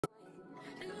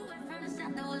There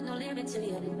was no limit to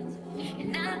you,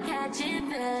 and I'm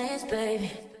catching feelings,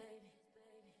 baby.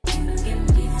 You can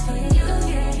be free, you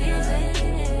can be free.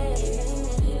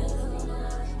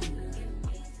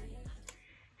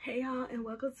 Hey y'all, and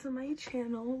welcome to my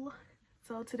channel.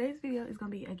 So today's video is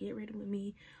gonna be a get ready with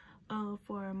me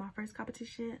for my first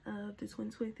competition of the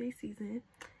 2023 season.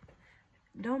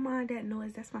 Don't mind that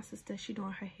noise, that's my sister. She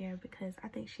doing her hair because I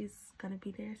think she's gonna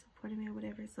be there supporting me or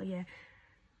whatever. So yeah,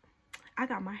 I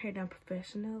got my hair done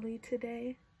professionally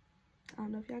today. I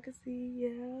don't know if y'all can see.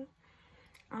 Yeah,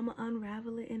 I'm gonna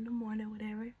unravel it in the morning,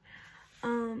 whatever.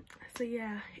 So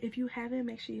yeah, if you haven't,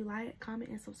 make sure you like,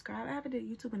 comment, and subscribe. I haven't done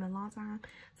YouTube in a long time,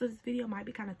 so this video might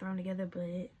be kind of thrown together,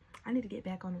 but I need to get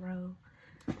back on the road.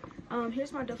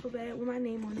 Here's my duffel bag with my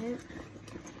name on it.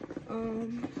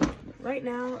 Right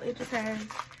now it just has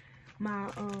my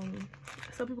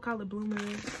some people call it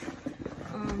bloomers.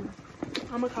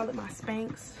 I'm gonna call it my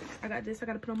Spanx. I got this I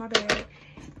gotta put on my bag,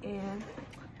 and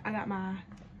I got my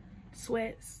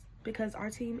sweats because our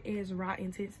team is raw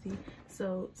intensity,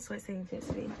 so sweat say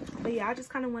intensity. But yeah, I just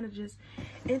kind of want to just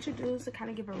introduce and kind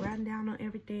of give a rundown on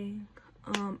everything.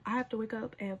 I have to wake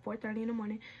up at 4:30 in the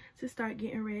morning to start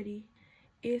getting ready.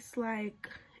 It's like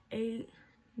 8,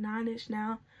 9ish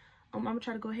now. I'm gonna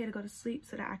try to go ahead and go to sleep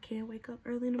so that I can wake up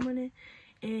early in the morning.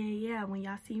 And yeah, when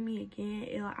y'all see me again,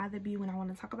 it'll either be when I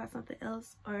want to talk about something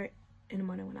else or in the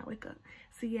morning when I wake up.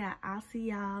 So yeah, I'll see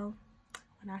y'all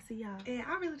when I see y'all. And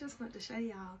I really just want to show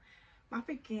y'all my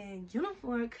freaking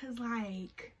uniform, cause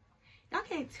like y'all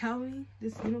can't tell me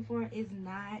this uniform is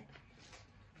not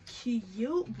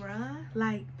cute, bruh.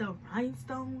 Like the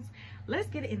rhinestones, let's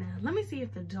get it in there. Let me see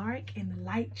if the dark and the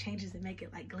light changes and make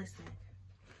it like glisten.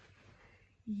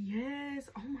 Yes,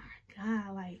 oh my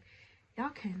god, like y'all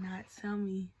cannot tell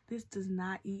me this does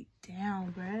not eat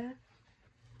down, bruh.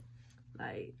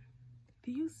 Like,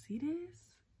 do you see this?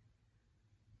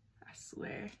 I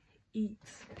swear, eat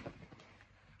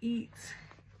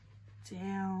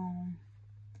down,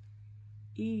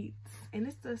 eat. And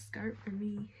it's the skirt for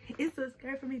me. It's the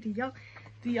skirt for me. Do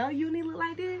y'all uni look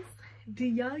like this? Do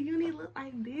y'all uni look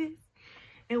like this?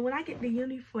 And when I get the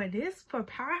uni for this, for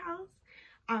Powerhouse,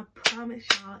 I promise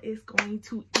y'all it's going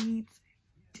to eat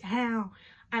down.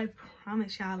 I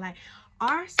promise y'all. Like,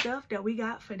 our stuff that we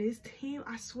got for this team,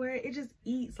 I swear it just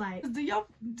eats. Like, do y'all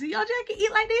jacket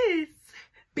eat like this?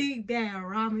 Big bad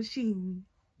raw machine,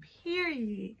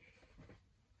 period.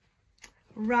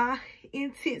 Raw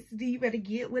intensity. You better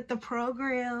get with the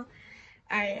program.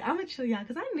 All right, I'm gonna chill y'all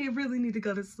because I really need to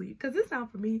go to sleep because it's time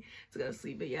for me to go to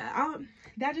sleep. But yeah,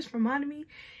 that just reminded me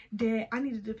that I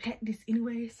needed to pack this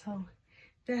anyway, so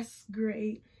that's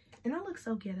great. And I look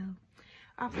so ghetto.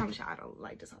 I promise y'all I don't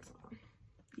like this whole song.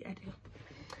 Yeah, I do.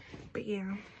 But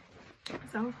yeah, so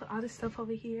I'm gonna put all this stuff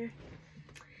over here.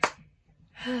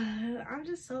 I'm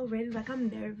just so ready. Like, I'm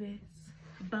nervous,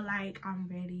 but like I'm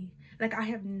ready. Like, I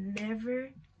have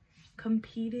never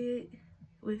competed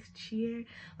with cheer.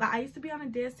 Like, I used to be on a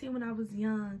dance team when I was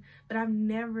young, but I've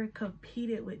never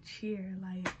competed with cheer.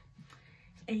 Like,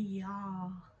 and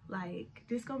y'all, like,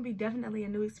 this gonna be definitely a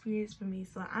new experience for me.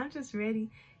 So I'm just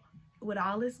ready with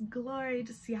all this glory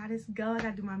to see how this goes. I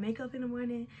gotta do my makeup in the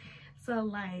morning. So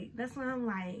like, that's why I'm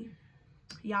like,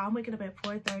 y'all, I'm waking up at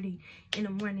 4:30 in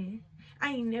the morning.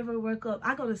 I ain't never woke up.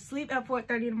 I go to sleep at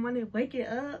 4:30 in the morning, wake it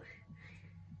up.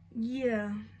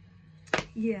 Yeah.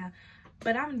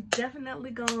 But I'm definitely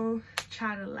gonna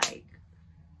try to like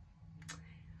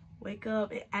wake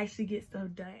up and actually get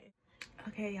stuff done.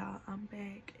 Okay, y'all, I'm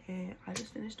back and I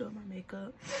just finished doing my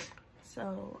makeup.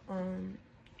 So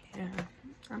yeah,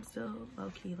 I'm still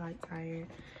low-key like tired.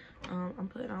 I'm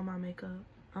putting on my makeup.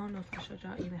 I don't know if I showed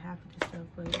y'all even half of this stuff,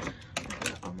 but I'm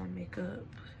putting on my makeup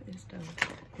and stuff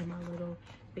in my little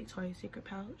Victoria's Secret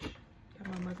pouch that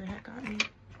my mother had got me.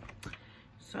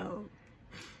 So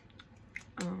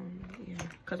yeah,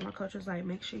 because my coach was like,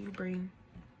 make sure you bring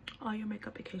all your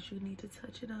makeup in case you need to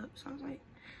touch it up. So I was like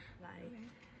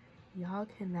y'all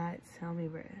cannot tell me,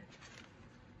 bruh.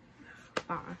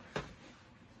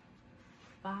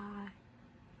 Bye.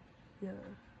 Yeah.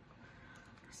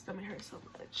 Stomach hurts so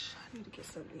much. I need to get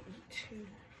something to eat too.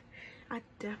 I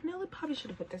definitely probably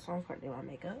should have put this on before I did my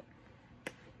makeup.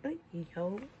 But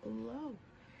YOLO.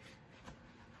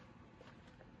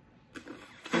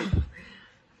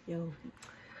 Yo,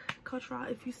 Coach Raw,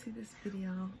 if you see this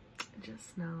video,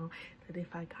 just know that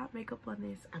if I got makeup on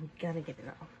this, I'm gonna get it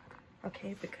off.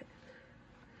 Okay? Because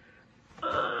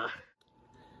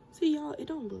see, y'all, it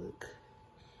don't look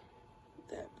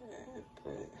that bad,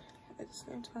 but at the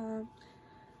same time,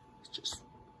 it's just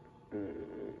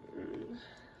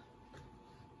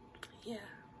yeah,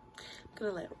 I'm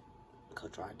gonna let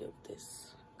Coach Raw deal with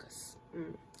this Cause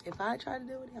if I try to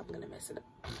do it, I'm gonna mess it up.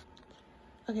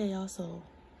 Okay, y'all. So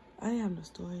I didn't have no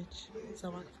storage,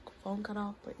 so my phone cut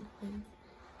off. But anyways,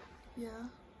 yeah.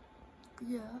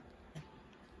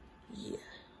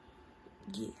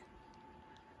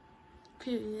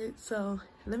 Period. So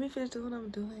let me finish doing what I'm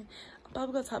doing. I'm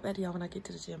probably gonna talk back to y'all when I get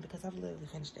to the gym because I've literally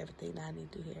finished everything that I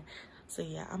need to do here. So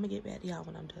yeah, I'm gonna get back to y'all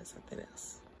when I'm doing something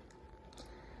else.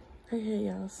 Right here,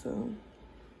 y'all. So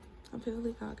I'm feeling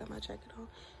leave. I got my jacket on,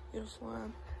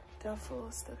 uniform, duffel,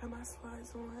 still got my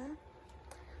slides on.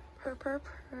 Purr.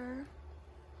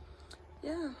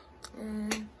 Yeah,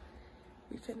 and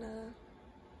we finna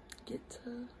get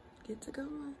to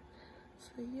going.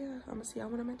 So yeah, I'm gonna see y'all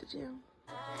when I'm at the gym.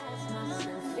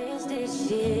 Is this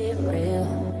shit real?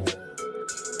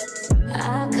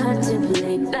 I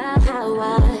contemplate about how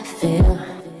I feel,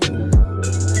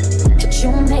 but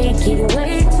you make it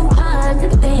way too hard to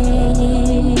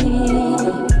think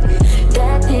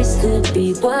that this could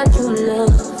be what you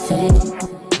love.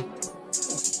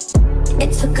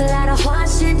 It took a lot of hard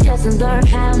shit just to learn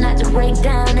how not to break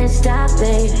down and stop,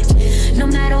 babe. No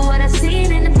matter what I've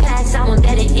seen in the past, I won't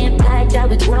let it impact how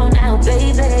we grow now,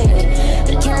 baby.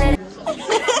 But I can't let it.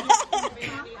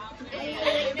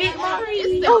 Big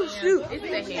Marie. Oh shoot. It's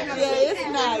the hair. Yeah, it's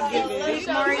not giving. Big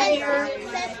Marie here.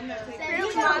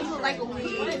 Really does look like a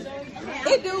wig.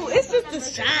 It do. It's just the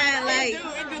shine, like.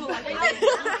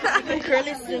 The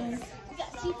curly soon.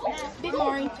 Big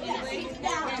Marie.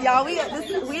 Y'all, we at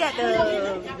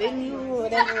the venue or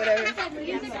whatever.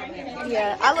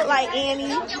 Yeah, I look like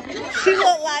Annie. She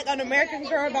look like an American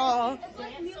Girl doll.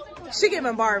 She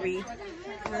giving Barbie.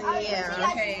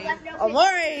 Yeah. Okay.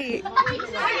 Amore.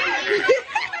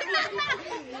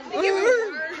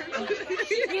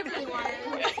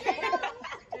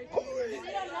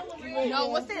 No,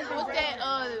 what's that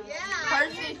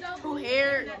person who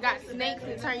hair got snakes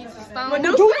and turned into stones?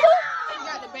 Medusa? She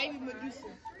got the baby Medusa.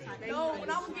 No, when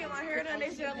I was getting my hair done,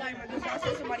 they said like Medusa. I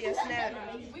said somebody had snapped.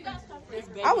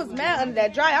 I was mad under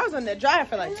that dryer. I was under that dryer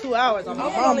for like 2 hours on my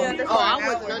mama. Oh, I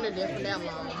wasn't under there for that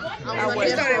long. I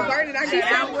started burning. I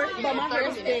got hours, but my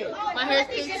hair stayed. My hair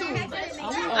stayed too.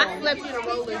 I slept in a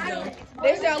roller though.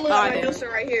 They said I look like Medusa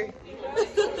right here.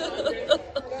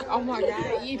 Oh my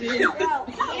God, you did.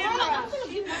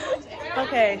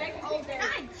 Okay,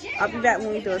 I'll be back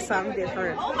when we do something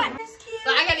different. So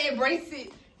I gotta embrace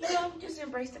it. No, just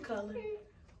embrace the color.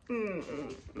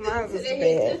 Mine is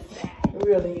bad.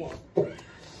 Really.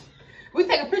 We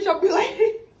take a picture. I'll be like,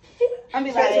 hi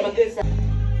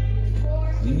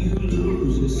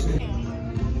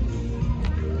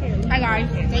guys,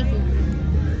 thank you.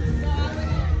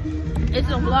 It's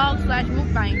a vlog /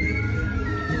 mukbang.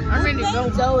 I'm ready to go.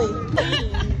 Zoe.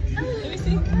 Let me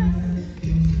see.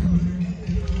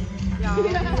 Y'all,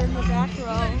 we're in the back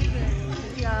row.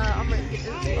 Yeah, I'm ready to get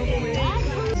this over with.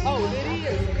 Oh, it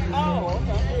is. Oh,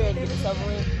 okay. We're ready to get this over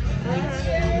with.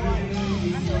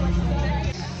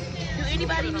 Do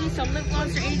anybody need some lip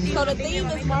gloss or anything? So the theme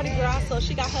is Mardi Gras, so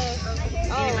she got her.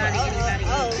 Oh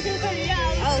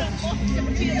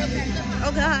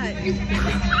God.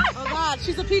 Oh God,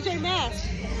 she's a PJ Masks.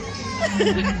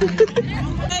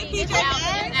 Hey, PJ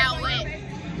Masks. Now wet.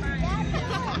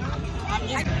 I'm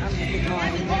just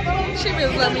ignoring. She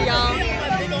really love me, y'all.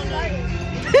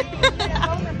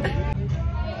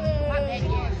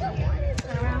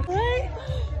 What?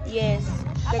 Yes.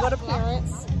 They go to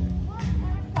parents.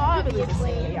 Oh, we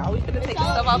finna take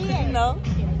stuff off because you know.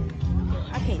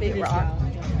 I can't be raw.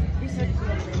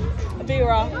 Be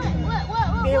raw.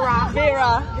 Be raw. Be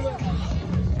raw.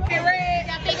 Hey, Red,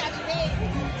 I think I should be.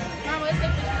 Mama, let's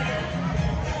take this picture.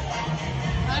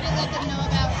 I didn't let them know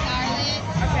about Scarlett.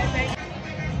 Okay, thank you.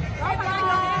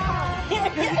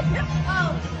 Oh,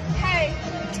 hey.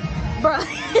 Bro.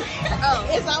 Oh,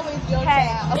 it's always your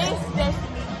child. It's Destiny.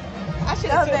 I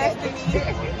should have said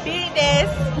Destiny. Big Des.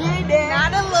 Big Des.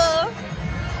 Not a Liv.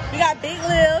 We got Big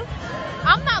Liv.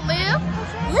 I'm not Liv.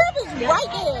 Liv is right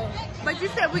there. But you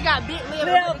said we got Big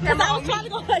Liv. Because I was trying to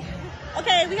go like,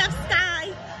 okay, we have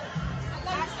Sky.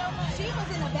 She was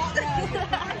in the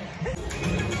background.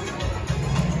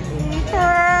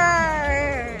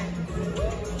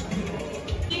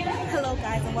 Hello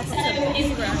guys and welcome to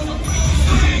Instagram.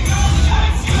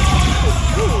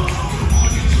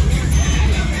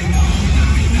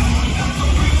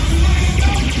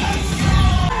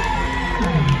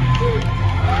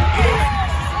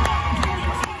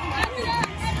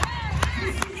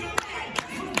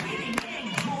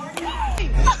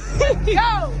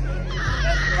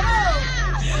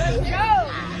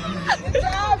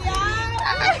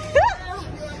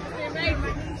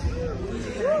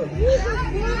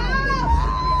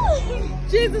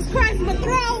 Jesus Christ, my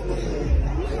throat!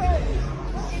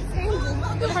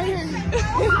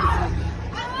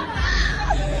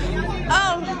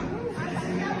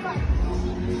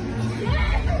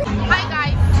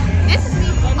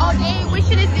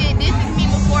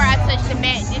 the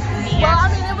back. This is me. Well,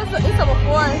 I mean, it's a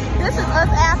before. This is us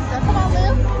after. Come on,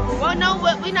 Liv. Well, no,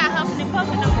 we're not huffing and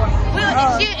puffing no more.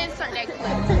 She'll insert that clip.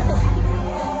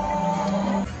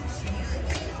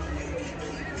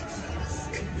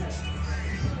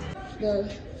 Go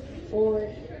forward,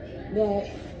 back.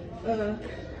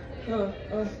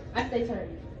 I stay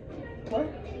turned. What?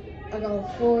 I go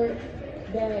forward,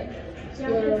 back.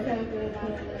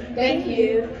 Thank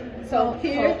you. So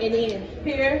here and then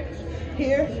here,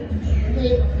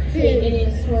 and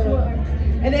then swirl.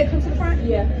 And then come to the front?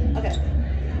 Yeah. Okay.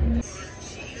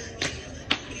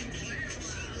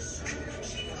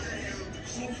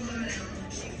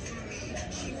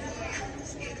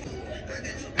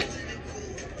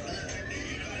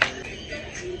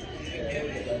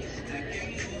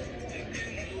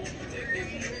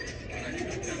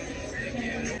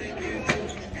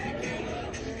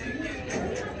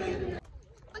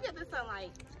 Look at the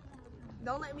sunlight.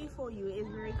 Don't let me fool you. It's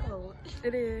very cold.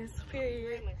 It is.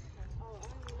 Period.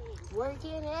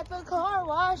 Working at the car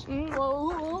wash.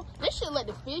 Whoa. They should let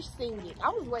the fish sing it. I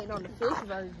was waiting on the fish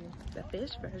version. The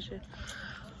fish version.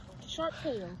 Shark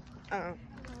tail.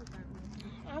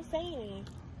 I'm saying.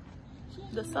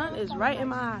 The sun is right in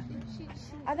my eye.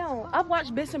 I've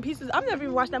watched bits and pieces. I've never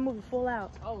even watched that movie full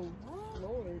out. Oh,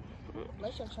 Lord.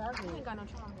 Bless your childhood. I ain't got no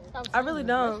childhood. I really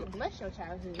don't. Bless your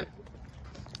childhood.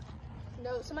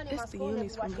 No, somebody in my It's the school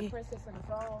unis that for watched The me. Princess and the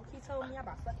Frog. He told me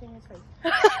about sucking his face.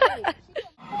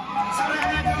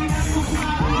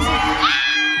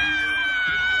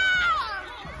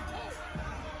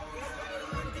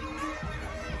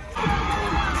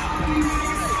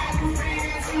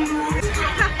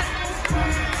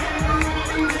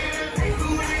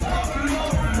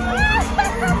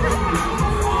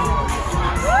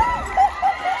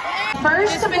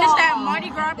 First of Finish all, that Mardi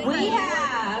Gras we play.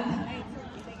 have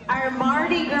our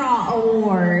Mardi Gras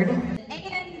award,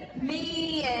 and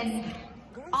me and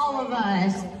all of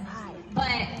us, but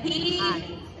he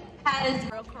has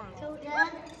Coda.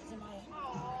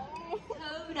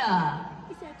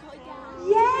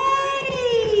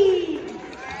 Yay!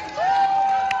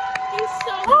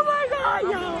 Oh my God,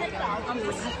 y'all.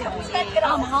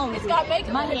 I'm home. It's got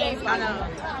makeup. My hair. I know.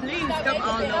 Please come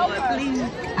on over, please.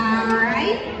 All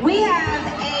right, we have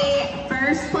a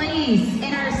first place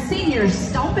in our senior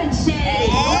Stomp and Shake.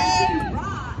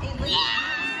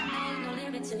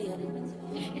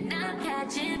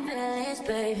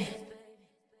 Baby.